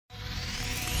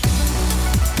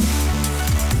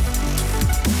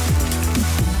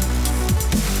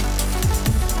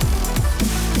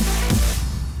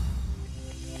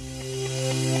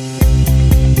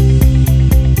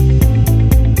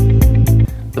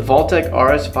Vaultek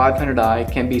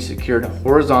RS500i can be secured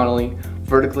horizontally,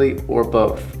 vertically, or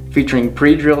both. Featuring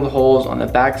pre-drilled holes on the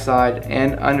backside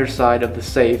and underside of the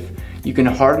safe, you can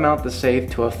hard mount the safe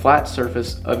to a flat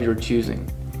surface of your choosing.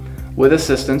 With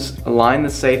assistance, align the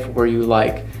safe where you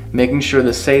like, making sure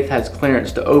the safe has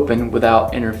clearance to open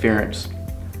without interference.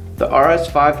 The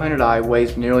RS500i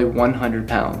weighs nearly 100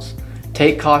 pounds.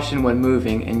 Take caution when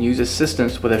moving and use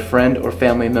assistance with a friend or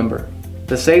family member.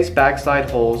 The safe's backside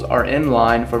holes are in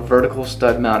line for vertical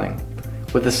stud mounting.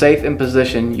 With the safe in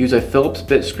position, use a Phillips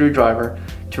bit screwdriver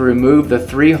to remove the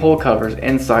 3 hole covers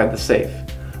inside the safe.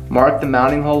 Mark the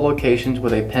mounting hole locations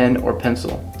with a pen or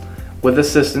pencil. With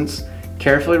assistance,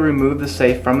 carefully remove the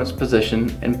safe from its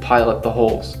position and pilot the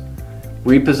holes.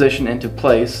 Reposition into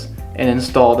place and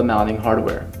install the mounting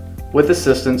hardware. With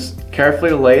assistance,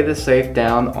 carefully lay the safe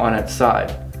down on its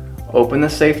side. Open the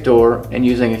safe door and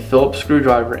using a Phillips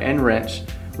screwdriver and wrench,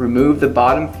 remove the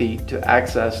bottom feet to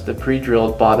access the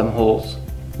pre-drilled bottom holes.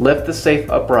 Lift the safe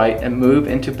upright and move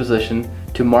into position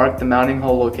to mark the mounting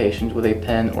hole locations with a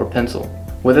pen or pencil.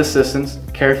 With assistance,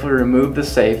 carefully remove the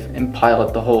safe and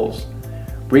pilot the holes.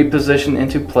 Reposition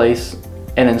into place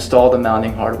and install the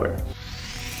mounting hardware.